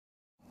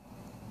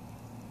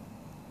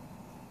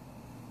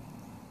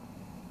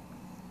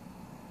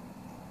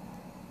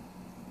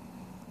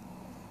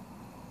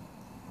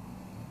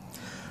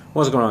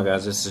What's going on,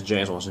 guys? This is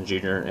James Wilson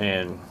Jr.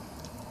 and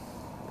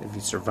if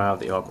you survive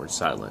the awkward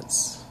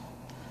silence,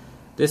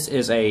 this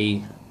is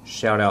a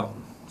shout out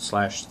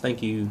slash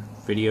thank you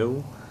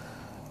video.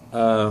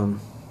 I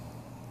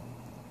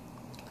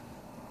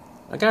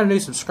got a new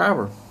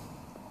subscriber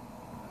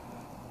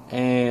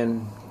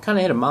and kind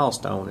of hit a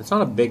milestone. It's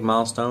not a big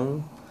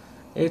milestone.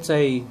 It's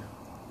a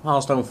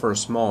milestone for a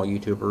small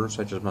YouTuber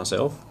such as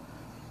myself.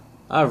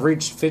 I've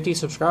reached 50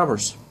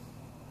 subscribers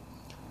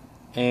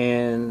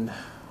and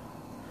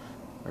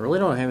I really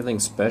don't have anything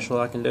special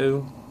I can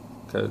do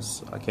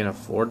because I can't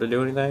afford to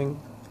do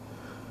anything.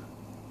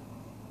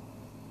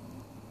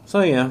 So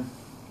yeah,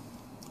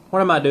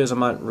 what I might do is I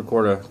might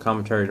record a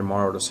commentary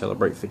tomorrow to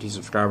celebrate 50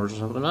 subscribers or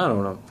something. I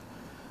don't know.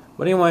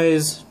 But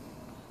anyways,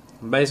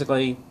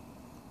 basically,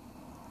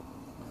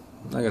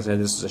 like I said,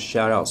 this is a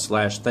shout out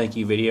slash thank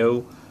you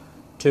video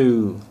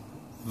to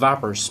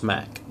Viper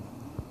Smack.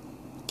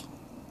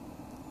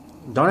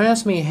 Don't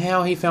ask me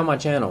how he found my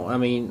channel. I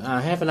mean,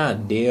 I have an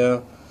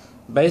idea.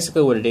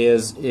 Basically what it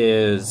is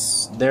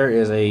there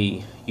is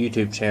a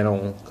YouTube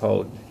channel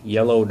called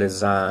Yellow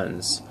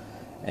Designs,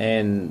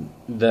 and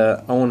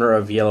the owner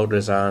of Yellow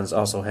Designs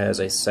also has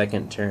a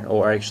second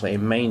or actually a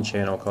main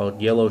channel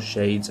called Yellow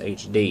Shades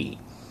HD.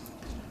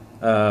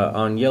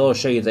 On Yellow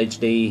Shades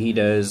HD he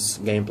does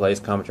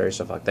gameplays, commentary,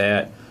 stuff like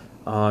that.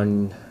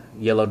 On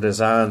Yellow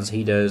Designs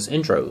he does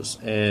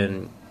intros,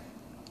 and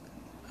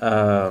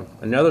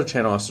another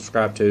channel I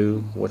subscribe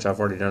to, which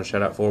I've already done a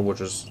shout out for, which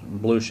is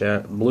Blue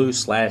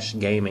Slash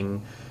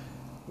Gaming,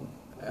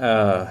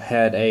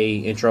 had a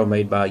intro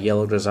made by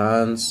Yellow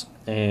Designs,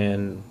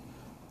 and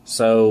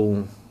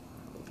so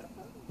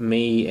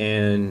me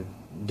and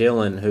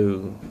Dylan,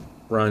 who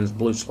runs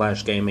Blue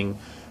Slash Gaming,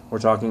 were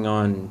talking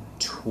on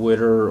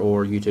Twitter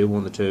or YouTube,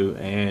 one of the two,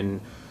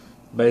 and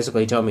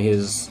basically he told me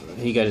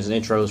he got his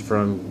intros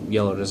from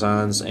Yellow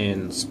Designs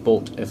and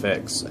Spult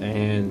FX,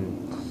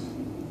 and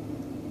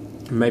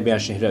maybe I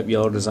should hit up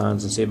Yellow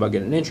Designs and see if I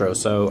get an intro.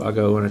 So I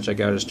go and I check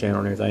out his channel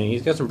and everything.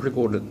 He's got some pretty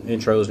cool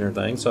intros and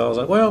everything. So I was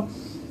like, well,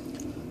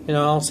 you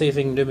know, I'll see if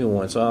he can do me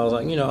one. So I was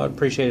like, you know, I'd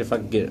appreciate it if I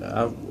could get,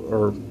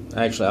 or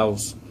actually I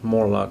was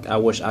more like, I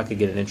wish I could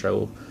get an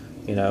intro,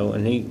 you know,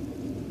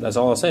 and that's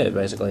all I said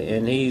basically.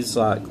 And he's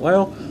like,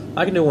 well,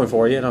 I can do one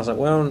for you. And I was like,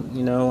 well,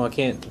 you know, I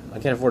can't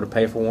afford to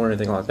pay for one or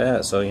anything like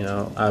that. So, you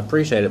know, I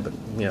appreciate it, but,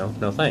 you know,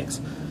 no thanks.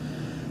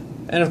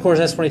 And of course,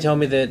 that's when he told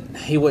me that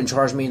he wouldn't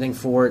charge me anything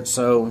for it.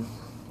 So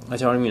I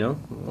told him, you know,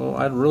 well,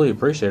 I'd really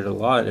appreciate it a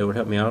lot. It would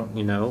help me out,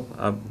 you know.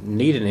 I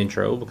need an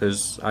intro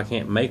because I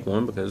can't make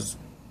one because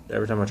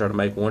every time I try to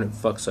make one, it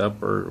fucks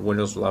up, or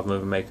Windows Live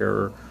Movie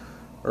Maker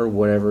or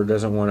whatever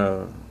doesn't want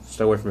to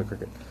stay away from me,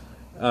 Cricket.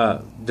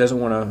 Doesn't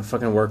want to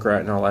fucking work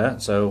right and all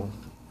that. So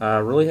I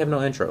really have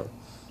no intro.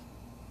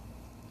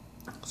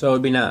 So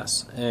it'd be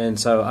nice. And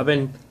so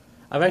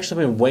I've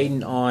actually been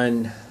waiting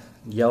on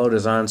Yellow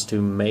Designs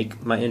to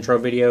make my intro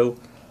video.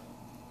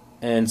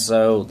 And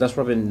so that's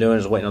what I've been doing,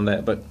 is waiting on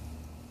that. But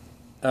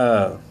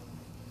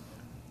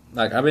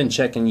like, I've been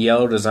checking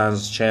Yellow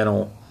Designs'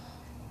 channel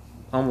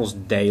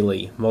almost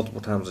daily,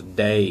 multiple times a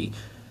day,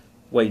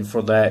 waiting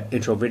for that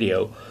intro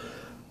video.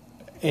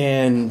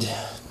 And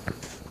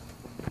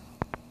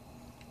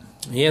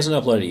he hasn't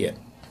uploaded it yet.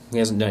 He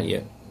hasn't done it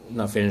yet.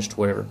 Not finished,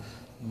 whatever.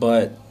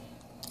 But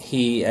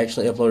he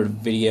actually uploaded a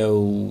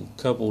video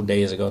a couple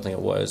days ago, I think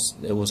it was.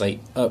 It was a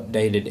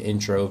updated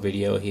intro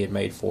video he had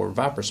made for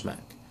Viper Smack.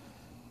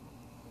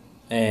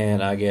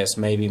 And I guess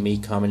maybe me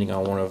commenting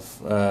on one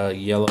of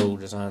Yellow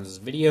Designs'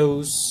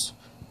 videos,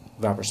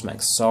 Viper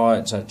Smack saw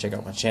it, decided to check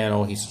out my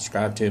channel, he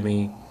subscribed to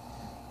me.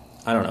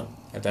 I don't know.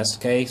 If that's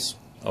the case,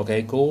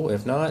 okay, cool.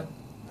 If not,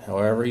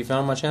 however he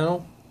found my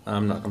channel,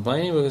 I'm not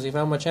complaining because he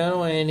found my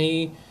channel and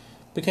he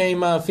became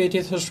my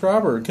 50th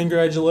subscriber.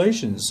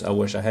 Congratulations. I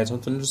wish I had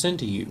something to send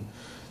to you.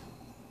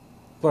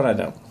 But I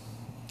don't.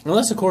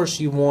 Unless, of course,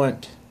 you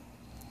want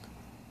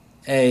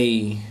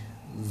a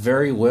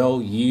very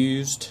well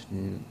used,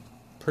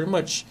 pretty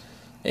much,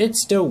 it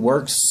still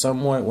works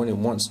somewhat when it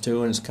wants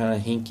to, and it's kind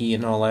of hinky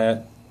and all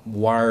that,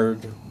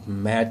 wired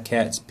Mad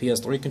Catz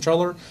PS3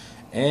 controller.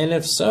 And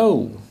if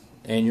so,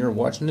 and you're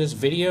watching this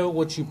video,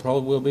 which you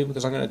probably will be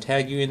because I'm going to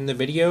tag you in the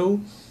video,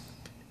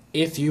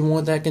 if you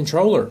want that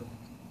controller,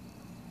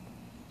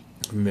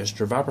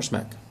 Mr. Viper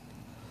Smack.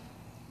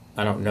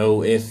 I don't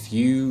know if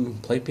you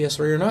play PS3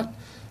 or not,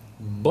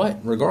 but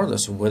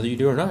regardless of whether you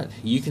do or not,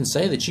 you can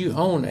say that you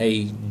own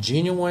a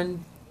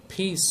genuine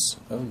piece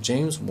of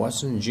James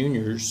Watson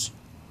Jr.'s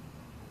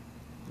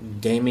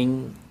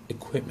gaming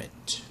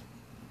equipment.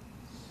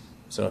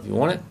 So if you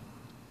want it,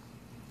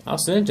 I'll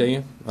send it to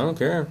you. I don't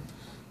care.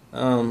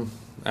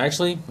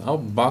 Actually, I'll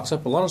box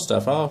up a lot of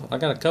stuff. I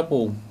got a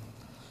couple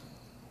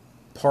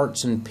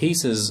parts and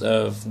pieces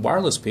of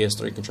wireless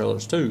PS3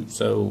 controllers too.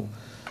 So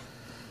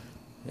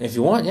if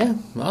you want, yeah,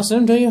 I'll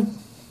send them to you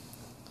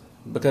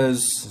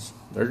because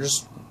they're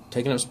just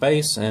taking up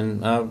space,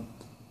 and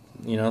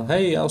you know,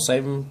 hey, I'll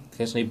save them in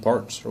case I need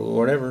parts or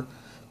whatever,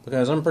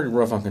 because I'm pretty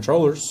rough on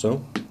controllers.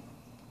 So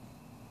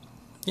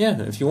yeah,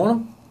 if you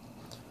want them,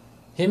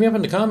 hit me up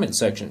in the comment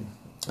section.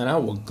 and I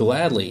will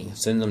gladly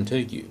send them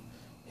to you.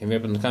 Hit me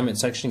up in the comment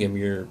section, give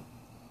me your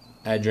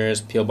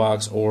address, P.O.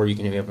 box, or you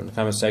can hit me up in the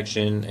comment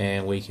section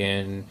and we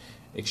can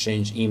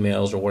exchange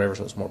emails or whatever,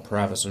 so it's more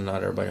private, so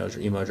not everybody knows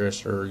your email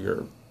address or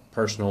your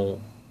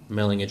personal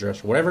mailing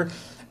address or whatever,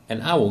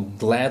 and I will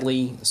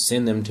gladly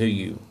send them to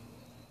you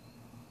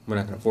when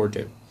I can afford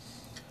to.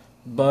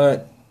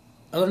 But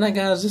other than that,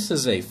 guys, this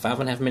is a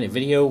 5.5 minute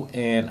video,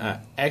 and I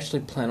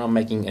actually plan on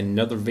making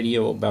another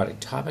video about a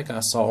topic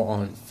I saw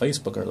on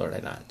Facebook earlier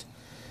night.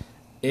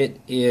 It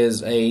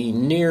is a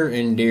near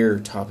and dear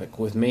topic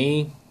with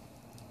me,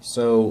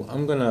 so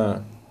I'm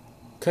gonna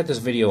cut this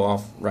video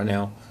off right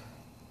now,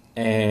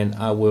 and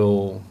I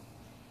will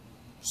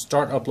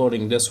start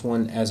uploading this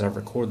one as I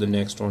record the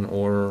next one,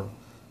 or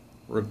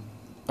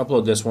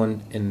upload this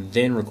one and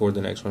then record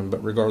the next one.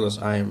 But regardless,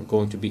 I am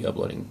going to be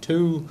uploading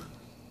 2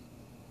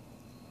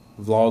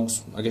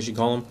 vlogs, I guess you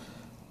call them,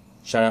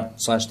 shout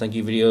out / thank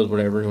you videos,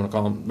 whatever you want to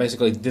call them.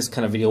 Basically, this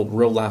kind of video,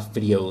 real life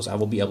videos. I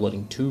will be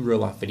uploading 2 real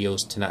life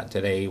videos tonight,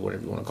 today,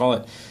 whatever you want to call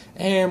it.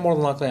 And more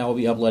than likely, I will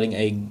be uploading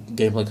a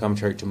gameplay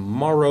commentary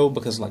tomorrow,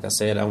 because like I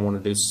said, I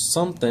want to do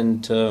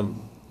something to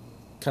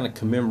kind of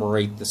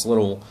commemorate this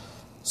little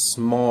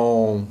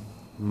small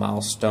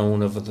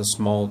milestone of the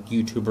small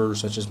YouTubers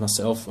such as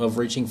myself of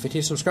reaching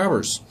 50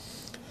 subscribers.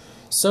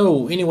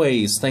 So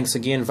anyways, thanks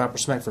again, Viper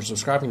Smack, for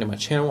subscribing to my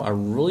channel. I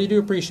really do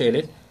appreciate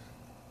it.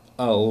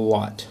 A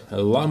lot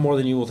more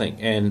than you will think.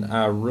 And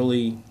I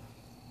know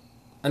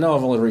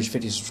I've only reached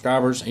 50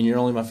 subscribers, and you're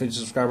only my 50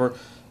 subscriber,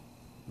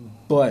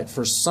 but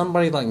for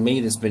somebody like me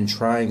that's been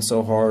trying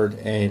so hard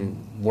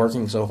and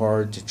working so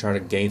hard to try to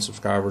gain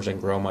subscribers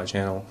and grow my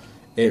channel,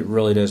 it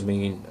really does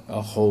mean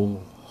a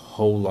whole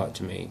lot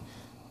to me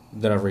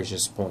that I've reached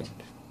this point.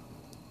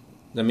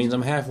 That means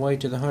I'm halfway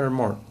to the 100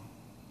 mark.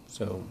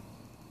 So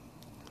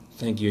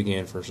thank you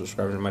again for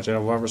subscribing to my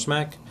channel, Viper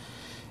Smack.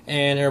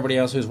 And everybody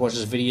else who's watched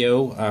this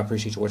video, I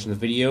appreciate you watching the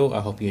video.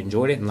 I hope you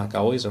enjoyed it. And like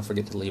always, don't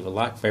forget to leave a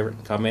like, favorite,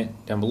 and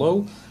comment down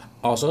below.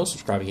 Also,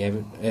 subscribe if you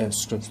haven't.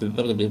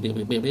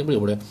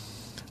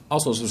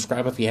 Also,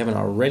 subscribe if you haven't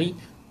already.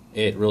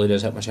 It really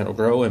does help my channel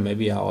grow, and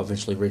maybe I'll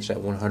eventually reach that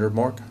 100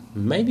 mark.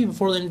 Maybe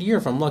before the end of the year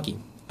if I'm lucky.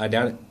 I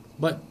doubt it,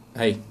 but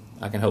hey,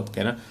 I can hope,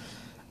 can I?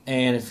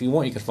 And if you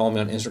want, you can follow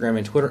me on Instagram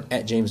and Twitter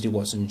at James D.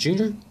 Watson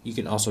Jr. You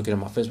can also get on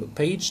my Facebook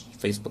page,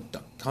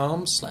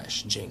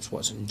 facebook.com/James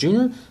Watson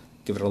Jr.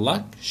 Give it a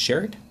like,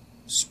 share it,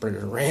 spread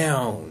it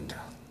around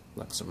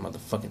like some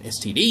motherfucking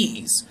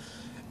STDs.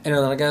 And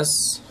other than that,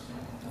 guys,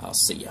 I'll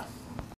see ya.